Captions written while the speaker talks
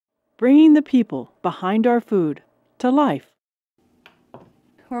bringing the people behind our food to life.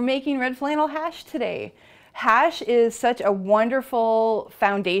 We're making red flannel hash today. Hash is such a wonderful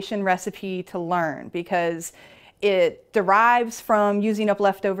foundation recipe to learn because it derives from using up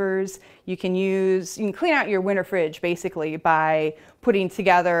leftovers. You can clean out your winter fridge basically by putting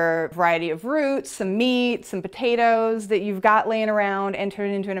together a variety of roots, some meat, some potatoes that you've got laying around and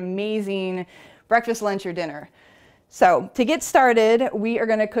turn it into an amazing breakfast, lunch, or dinner. So to get started, we are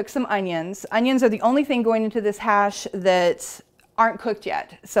going to cook some onions. Onions are the only thing going into this hash that aren't cooked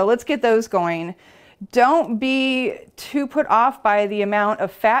yet. So let's get those going. Don't be too put off by the amount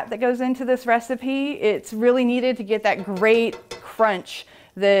of fat that goes into this recipe. It's really needed to get that great crunch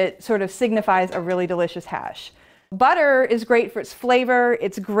that sort of signifies a really delicious hash. Butter is great for its flavor.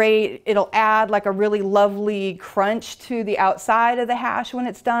 It's great. It'll add like a really lovely crunch to the outside of the hash when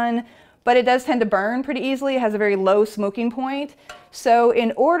it's done, but it does tend to burn pretty easily. It has a very low smoking point. So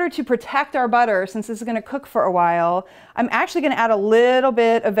in order to protect our butter, since this is going to cook for a while, I'm actually going to add a little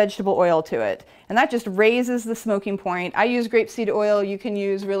bit of vegetable oil to it. And that just raises the smoking point. I use grapeseed oil. You can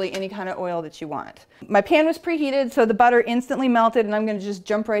use really any kind of oil that you want. My pan was preheated, so the butter instantly melted, and I'm going to just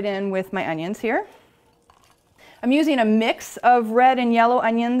jump right in with my onions here. I'm using a mix of red and yellow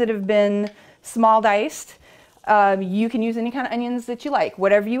onion that have been small diced. You can use any kind of onions that you like,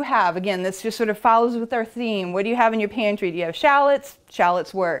 whatever you have. Again, this just sort of follows with our theme. What do you have in your pantry? Do you have shallots?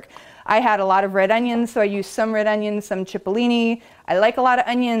 Shallots work. I had a lot of red onions, so I used some red onions, some cipollini. I like a lot of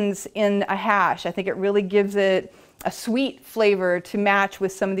onions in a hash. I think it really gives it a sweet flavor to match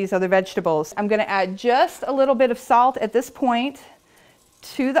with some of these other vegetables. I'm going to add just a little bit of salt at this point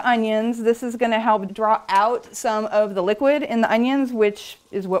to the onions. This is going to help draw out some of the liquid in the onions, which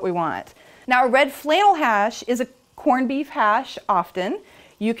is what we want. Now, a red flannel hash is a corned beef hash often.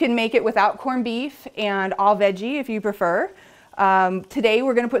 You can make it without corned beef and all veggie if you prefer. Today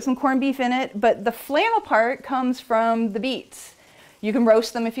we're going to put some corned beef in it, but the flannel part comes from the beets. You can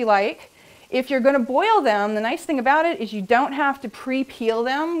roast them if you like. If you're going to boil them, the nice thing about it is you don't have to pre-peel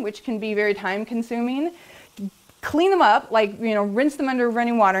them, which can be very time consuming. Clean them up, like, rinse them under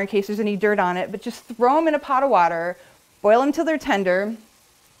running water in case there's any dirt on it, but just throw them in a pot of water, boil them till they're tender.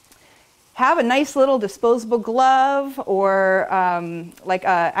 Have a nice little disposable glove, or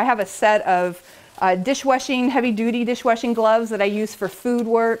I have a set of dishwashing, heavy-duty dishwashing gloves that I use for food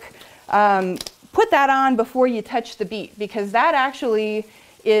work. Put that on before you touch the beet, because that actually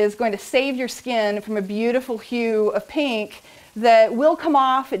is going to save your skin from a beautiful hue of pink that will come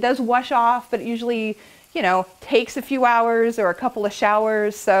off. It does wash off, but it usually, takes a few hours or a couple of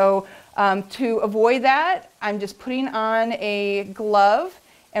showers. So to avoid that, I'm just putting on a glove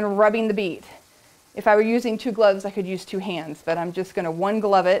and rubbing the beet. If I were using two gloves, I could use two hands, but I'm just going to one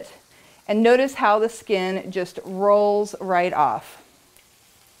glove it. And notice how the skin just rolls right off.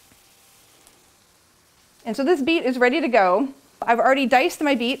 And so this beet is ready to go. I've already diced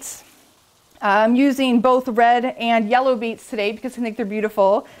my beets. I'm using both red and yellow beets today because I think they're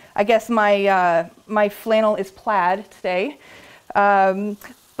beautiful. I guess my flannel is plaid today.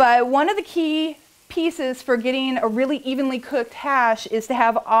 But one of the key pieces for getting a really evenly cooked hash is to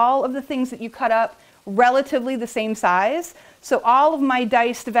have all of the things that you cut up relatively the same size. So all of my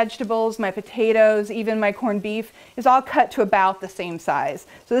diced vegetables, my potatoes, even my corned beef is all cut to about the same size.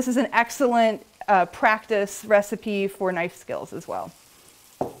 So this is an excellent practice recipe for knife skills as well.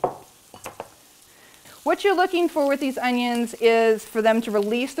 What you're looking for with these onions is for them to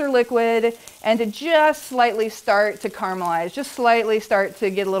release their liquid and to just slightly start to caramelize, just slightly start to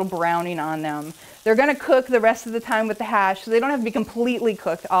get a little browning on them. They're going to cook the rest of the time with the hash, so they don't have to be completely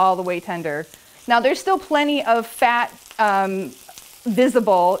cooked all the way tender. Now, there's still plenty of fat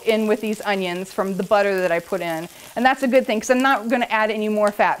visible in with these onions from the butter that I put in, and that's a good thing because I'm not going to add any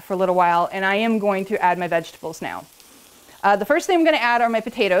more fat for a little while, and I am going to add my vegetables now. The first thing I'm going to add are my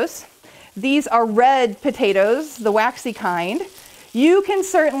potatoes. These are red potatoes, the waxy kind. You can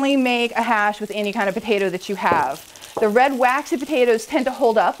certainly make a hash with any kind of potato that you have. The red waxy potatoes tend to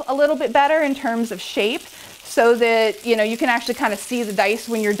hold up a little bit better in terms of shape, so that you can actually kind of see the dice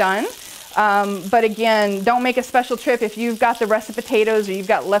when you're done. But again, don't make a special trip if you've got the russet potatoes or you've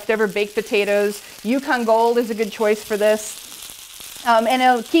got leftover baked potatoes. Yukon Gold is a good choice for this.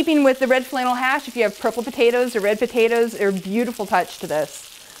 And keeping with the red flannel hash, if you have purple potatoes or red potatoes, they're a beautiful touch to this.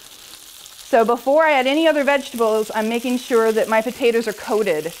 So before I add any other vegetables, I'm making sure that my potatoes are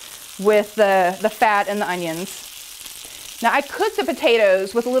coated with the fat and the onions. Now, I cook the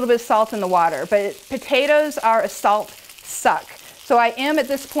potatoes with a little bit of salt in the water, but potatoes are a salt suck. So I am at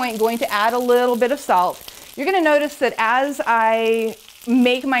this point going to add a little bit of salt. You're going to notice that as I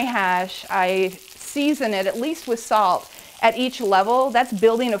make my hash, I season it at least with salt. at each level, that's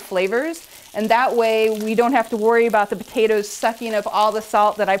building of flavors. And that way we don't have to worry about the potatoes sucking up all the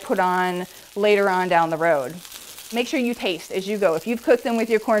salt that I put on later on down the road. Make sure you taste as you go. If you've cooked them with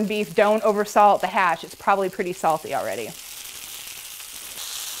your corned beef, don't oversalt the hash. It's probably pretty salty already.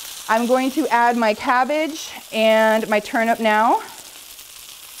 I'm going to add my cabbage and my turnip now.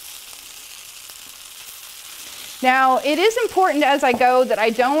 Now, it is important as I go that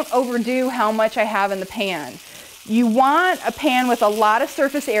I don't overdo how much I have in the pan. You want a pan with a lot of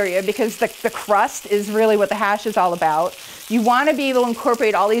surface area because the crust is really what the hash is all about. You want to be able to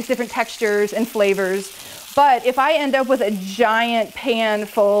incorporate all these different textures and flavors. But if I end up with a giant pan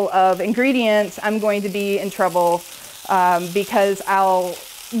full of ingredients, I'm going to be in trouble because I'll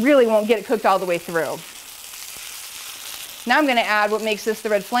really won't get it cooked all the way through. Now I'm going to add what makes this the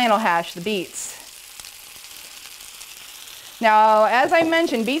red flannel hash, the beets. Now, as I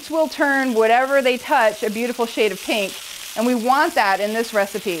mentioned, beets will turn whatever they touch a beautiful shade of pink, and we want that in this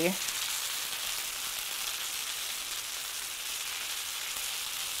recipe.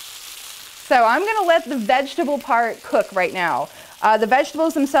 So I'm going to let the vegetable part cook right now. The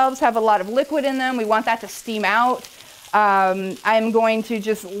vegetables themselves have a lot of liquid in them. We want that to steam out. I'm going to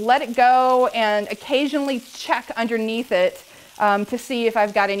just let it go and occasionally check underneath it to see if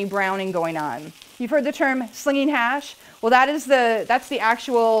I've got any browning going on. You've heard the term slinging hash? Well, that's the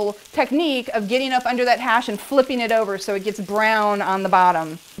actual technique of getting up under that hash and flipping it over so it gets brown on the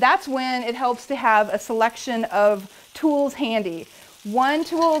bottom. That's when it helps to have a selection of tools handy. One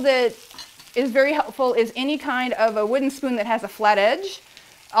tool that is very helpful is any kind of a wooden spoon that has a flat edge.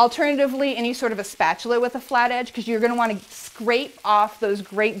 Alternatively, any sort of a spatula with a flat edge, because you're going to want to scrape off those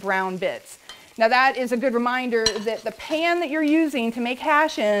great brown bits. Now that is a good reminder that the pan that you're using to make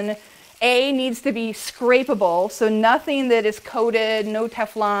hash in, needs to be scrapable, so nothing that is coated, no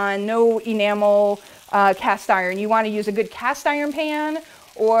Teflon, no enamel cast iron. You want to use a good cast iron pan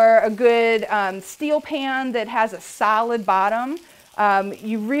or a good steel pan that has a solid bottom.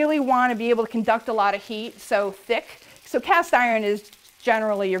 You really want to be able to conduct a lot of heat, so thick. So cast iron is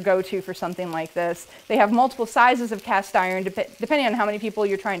generally your go-to for something like this. They have multiple sizes of cast iron depending on how many people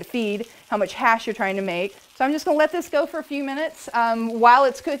you're trying to feed, how much hash you're trying to make. So I'm just going to let this go for a few minutes. While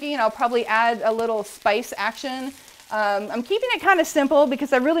it's cooking, I'll probably add a little spice action. I'm keeping it kind of simple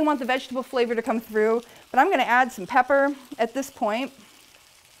because I really want the vegetable flavor to come through, but I'm going to add some pepper at this point.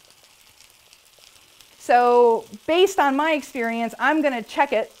 So based on my experience, I'm going to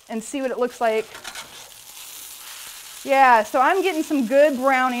check it and see what it looks like. Yeah, so I'm getting some good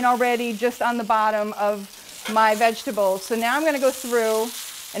browning already just on the bottom of my vegetables. So now I'm going to go through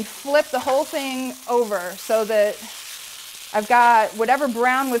and flip the whole thing over so that I've got whatever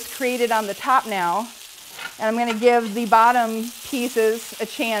brown was created on the top now. And I'm going to give the bottom pieces a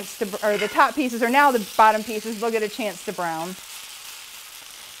chance to, or the top pieces are now the bottom pieces, they'll get a chance to brown.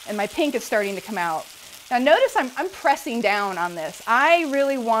 And my pink is starting to come out. Now notice I'm pressing down on this. I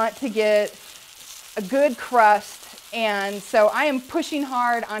really want to get a good crust, and so I am pushing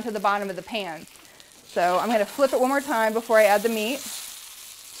hard onto the bottom of the pan. So I'm going to flip it one more time before I add the meat.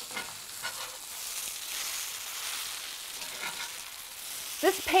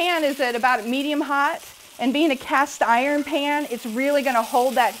 This pan is at about medium hot, and being a cast iron pan, it's really going to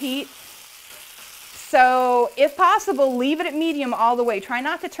hold that heat. So if possible, leave it at medium all the way. Try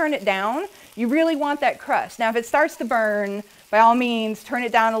not to turn it down. You really want that crust. Now if it starts to burn, by all means, turn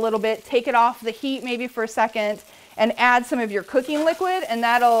it down a little bit, take it off the heat maybe for a second, and add some of your cooking liquid, and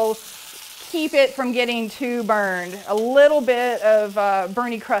that'll keep it from getting too burned. A little bit of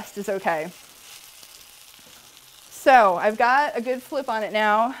burny crust is okay. So I've got a good flip on it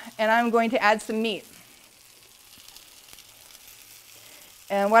now, and I'm going to add some meat.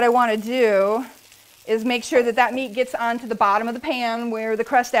 And what I want to do is make sure that that meat gets onto the bottom of the pan where the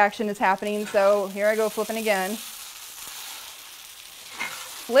crust action is happening. So here I go flipping again.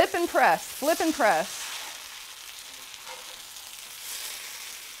 Flip and press, flip and press.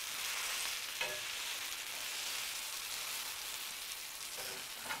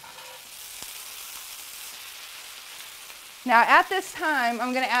 Now at this time,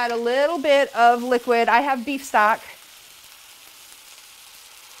 I'm going to add a little bit of liquid. I have beef stock.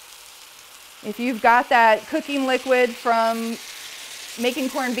 If you've got that cooking liquid from making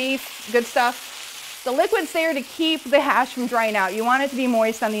corned beef, good stuff. The liquid's there to keep the hash from drying out. You want it to be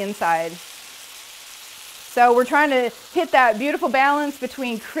moist on the inside. So we're trying to hit that beautiful balance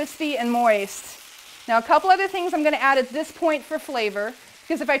between crispy and moist. Now a couple other things I'm going to add at this point for flavor,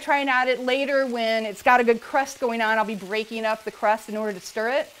 because if I try and add it later when it's got a good crust going on, I'll be breaking up the crust in order to stir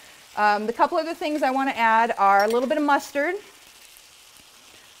it. The couple other things I want to add are a little bit of mustard.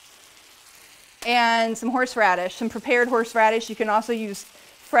 and some horseradish, some prepared horseradish. You can also use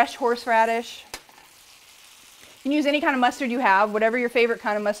fresh horseradish. You can use any kind of mustard you have, whatever your favorite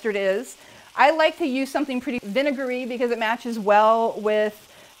kind of mustard is. I like to use something pretty vinegary because it matches well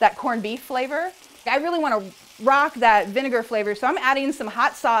with that corned beef flavor. I really want to rock that vinegar flavor, so I'm adding some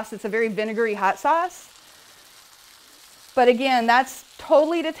hot sauce. It's a very vinegary hot sauce. But again, that's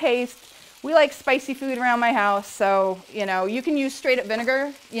totally to taste. We like spicy food around my house, so you can use straight up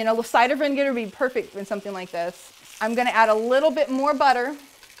vinegar. The cider vinegar would be perfect in something like this. I'm going to add a little bit more butter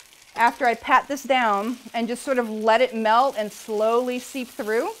after I pat this down and just sort of let it melt and slowly seep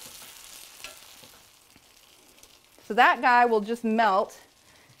through. So that guy will just melt.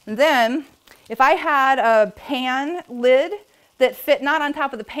 And then if I had a pan lid that fit not on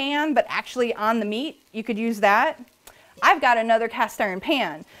top of the pan but actually on the meat, you could use that. I've got another cast iron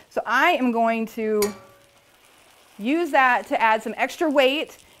pan, so I am going to use that to add some extra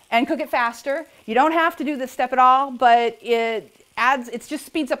weight and cook it faster. You don't have to do this step at all, but it just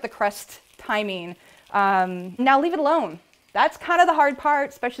speeds up the crust timing. Now leave it alone. That's kind of the hard part,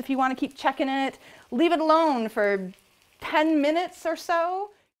 especially if you want to keep checking it. Leave it alone for 10 minutes or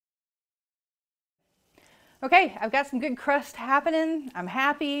so. Okay, I've got some good crust happening. I'm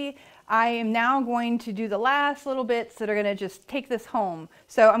happy. I am now going to do the last little bits that are going to just take this home.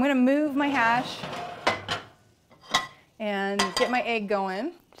 So I'm going to move my hash and get my egg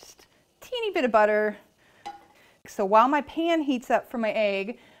going. Just a teeny bit of butter. So while my pan heats up for my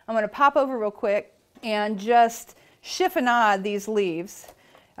egg, I'm going to pop over real quick and just chiffonade these leaves.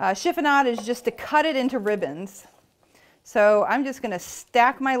 Chiffonade is just to cut it into ribbons. So I'm just going to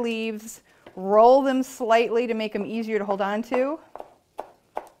stack my leaves, roll them slightly to make them easier to hold on to,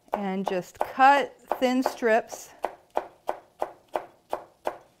 and just cut thin strips.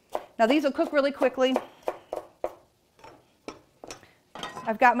 Now these will cook really quickly.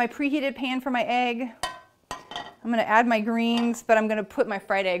 I've got my preheated pan for my egg. I'm going to add my greens, but I'm going to put my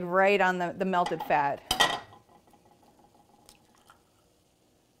fried egg right on the melted fat.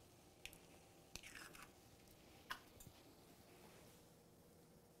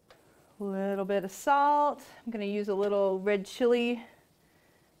 A little bit of salt. I'm going to use a little red chili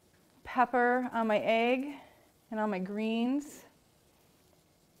pepper on my egg and on my greens.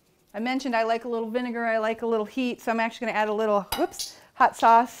 I mentioned I like a little vinegar, I like a little heat, so I'm actually going to add a little hot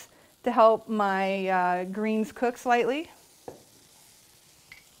sauce to help my greens cook slightly.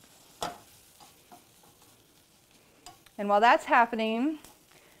 And while that's happening,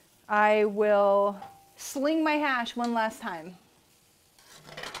 I will sling my hash one last time.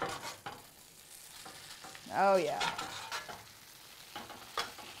 Oh yeah.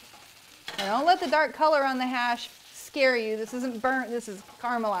 And don't let the dark color on the hash scare you. This isn't burnt, this is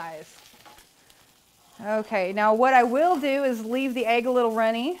caramelized. Okay, now what I will do is leave the egg a little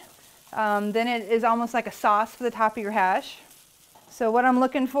runny. Then it is almost like a sauce for the top of your hash. So what I'm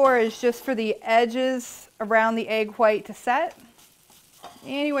looking for is just for the edges around the egg white to set.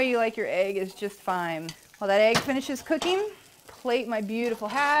 Any way you like your egg is just fine. While that egg finishes cooking, plate my beautiful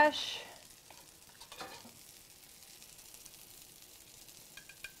hash.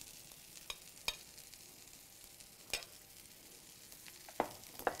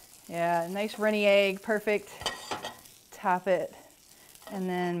 Yeah, nice runny egg, perfect. Top it. And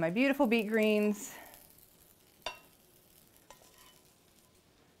then my beautiful beet greens.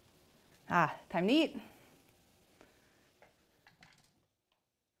 Time to eat.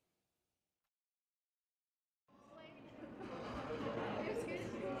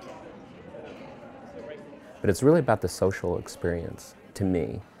 But it's really about the social experience, to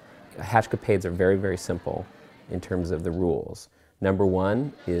me. Hashcapades are very, very simple in terms of the rules. Number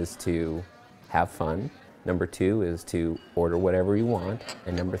one is to have fun. Number two is to order whatever you want.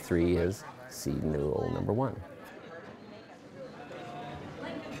 And number three is see rule number one.